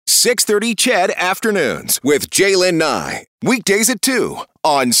6:30 CHED Afternoons with Jaylen Nye. Weekdays at 2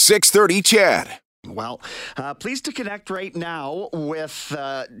 on 6:30 CHED. Well, pleased to connect right now with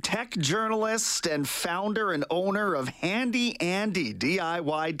tech journalist and founder and owner of Handy Andy,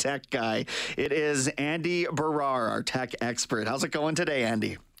 DIY tech guy. It is Andy Baryer, our tech expert. How's it going today,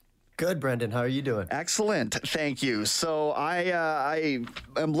 Andy? Good, Brenden. How are you doing? Excellent. Thank you. So I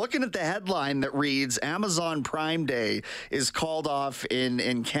am looking at the headline that reads, Amazon Prime Day is called off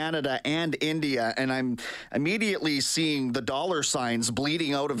in Canada and India, and I'm immediately seeing the dollar signs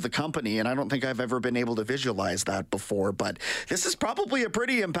bleeding out of the company, and I don't think I've ever been able to visualize that before, but this is probably a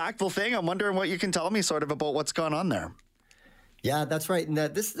pretty impactful thing. I'm wondering what you can tell me sort of about what's gone on there. Yeah, that's right. And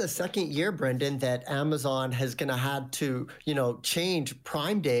this is the second year, Brenden, that Amazon has going to have to, change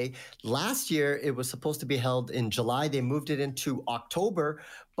Prime Day. Last year, it was supposed to be held in July. They moved it into October.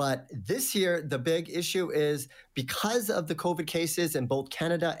 But this year, the big issue is because of the COVID cases in both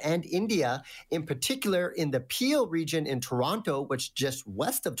Canada and India, in particular in the Peel region in Toronto, which just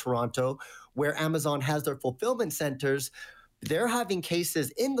west of Toronto, where Amazon has their fulfillment centers, they're having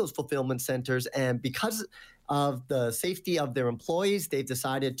cases in those fulfillment centers. And because of the safety of their employees, they've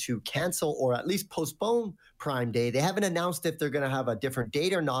decided to cancel or at least postpone Prime Day. They haven't announced if they're going to have a different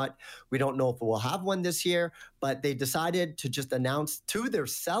date or not. We don't know if we'll have one this year, but they decided to just announce to their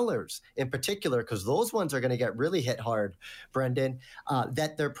sellers in particular, because those ones are going to get really hit hard, Brenden,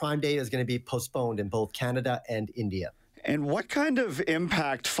 that their Prime Day is going to be postponed in both Canada and India. And what kind of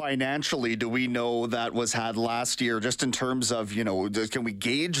impact financially do we know that was had last year, just in terms of, can we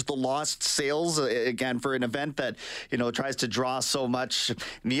gauge the lost sales again for an event that, tries to draw so much?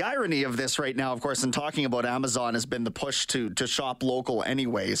 And the irony of this right now, of course, in talking about Amazon has been the push to shop local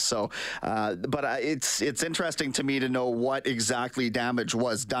anyway. So, but it's interesting to me to know what exactly damage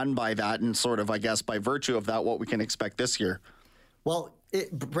was done by that and sort of, I guess, by virtue of that, what we can expect this year. Well,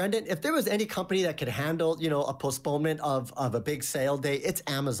 Brenden, if there was any company that could handle, a postponement of a big sale day, it's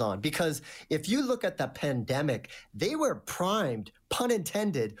Amazon. Because if you look at the pandemic, they were primed, pun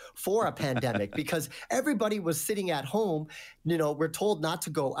intended, for a pandemic because everybody was sitting at home. We're told not to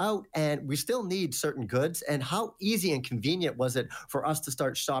go out and we still need certain goods. And how easy and convenient was it for us to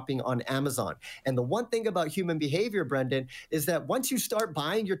start shopping on Amazon? And the one thing about human behavior, Brenden, is that once you start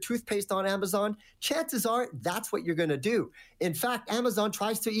buying your toothpaste on Amazon, chances are that's what you're going to do. In fact, Amazon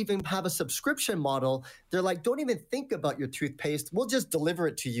tries to even have a subscription model. They're like, don't even think about your toothpaste. We'll just deliver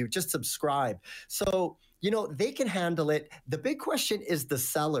it to you. Just subscribe. So, they can handle it. The big question is the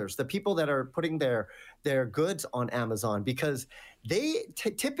sellers, the people that are putting their goods on Amazon, because they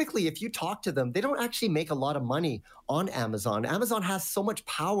typically, if you talk to them, they don't actually make a lot of money on Amazon. Amazon has so much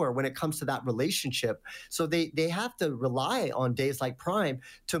power when it comes to that relationship. So they have to rely on days like Prime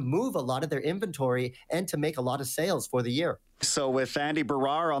to move a lot of their inventory and to make a lot of sales for the year. So with Andy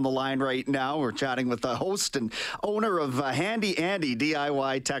Baryer on the line right now, we're chatting with the host and owner of Handy Andy,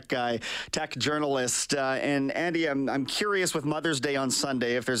 DIY tech guy, tech journalist. And Andy, I'm curious with Mother's Day on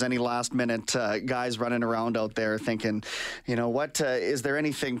Sunday, if there's any last minute guys running around out there thinking, is there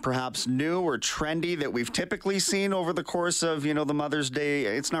anything perhaps new or trendy that we've typically seen over the course of, the Mother's Day?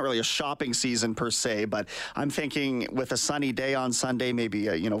 It's not really a shopping season per se, but I'm thinking with a sunny day on Sunday, maybe,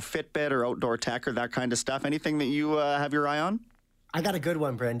 Fitbit or outdoor tech or that kind of stuff. Anything that you have your eye on? I got a good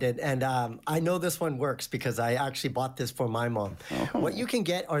one, Brenden, and I know this one works because I actually bought this for my mom. Oh. What you can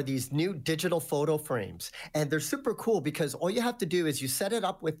get are these new digital photo frames, and they're super cool because all you have to do is you set it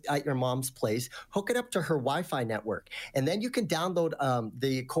up at your mom's place, hook it up to her Wi-Fi network, and then you can download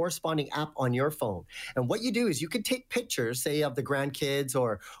the corresponding app on your phone. And what you do is you can take pictures, say of the grandkids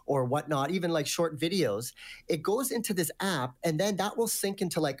or whatnot, even like short videos. It goes into this app, and then that will sync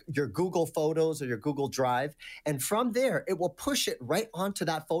into like your Google Photos or your Google Drive, and from there it will push it right onto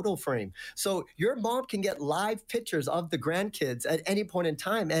that photo frame. So your mom can get live pictures of the grandkids at any point in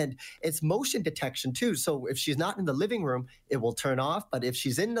time. And it's motion detection too. So if she's not in the living room, it will turn off. But if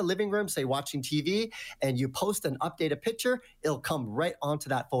she's in the living room, say watching TV, and you post an updated picture, it'll come right onto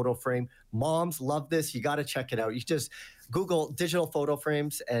that photo frame. Moms love this. You got to check it out. You just Google digital photo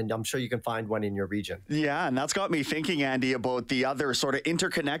frames, and I'm sure you can find one in your region. Yeah, and that's got me thinking, Andy, about the other sort of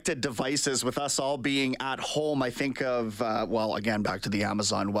interconnected devices with us all being at home. I think of, again, back to the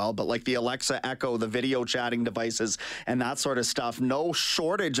Amazon but like the Alexa Echo, the video chatting devices, and that sort of stuff. No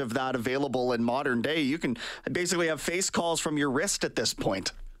shortage of that available in modern day. You can basically have face calls from your wrist at this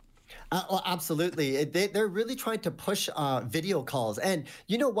point. Well, absolutely. They're really trying to push video calls. And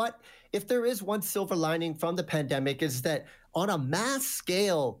you know what? if there is one silver lining from the pandemic, is that on a mass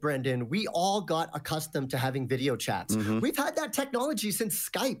scale, Brenden, we all got accustomed to having video chats. We've had that technology since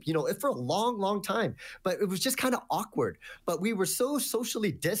Skype, for a long, long time, but it was just kind of awkward. But we were so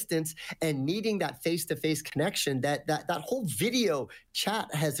socially distanced and needing that face-to-face connection that whole video chat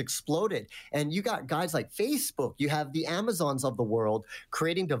has exploded. And you got guys like Facebook, you have the Amazons of the world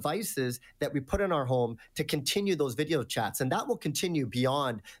creating devices that we put in our home to continue those video chats. And that will continue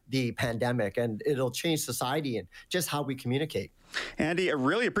beyond the pandemic, and it'll change society and just how we communicate. Andy, I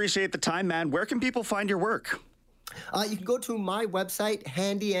really appreciate the time, man. Where can people find your work? You can go to my website,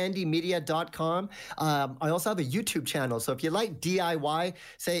 handyandymedia.com. I also have a YouTube channel. So if you like DIY,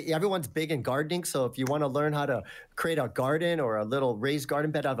 say everyone's big in gardening. So if you want to learn how to create a garden or a little raised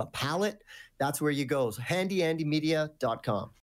garden bed out of a pallet, that's where you go. So handyandymedia.com.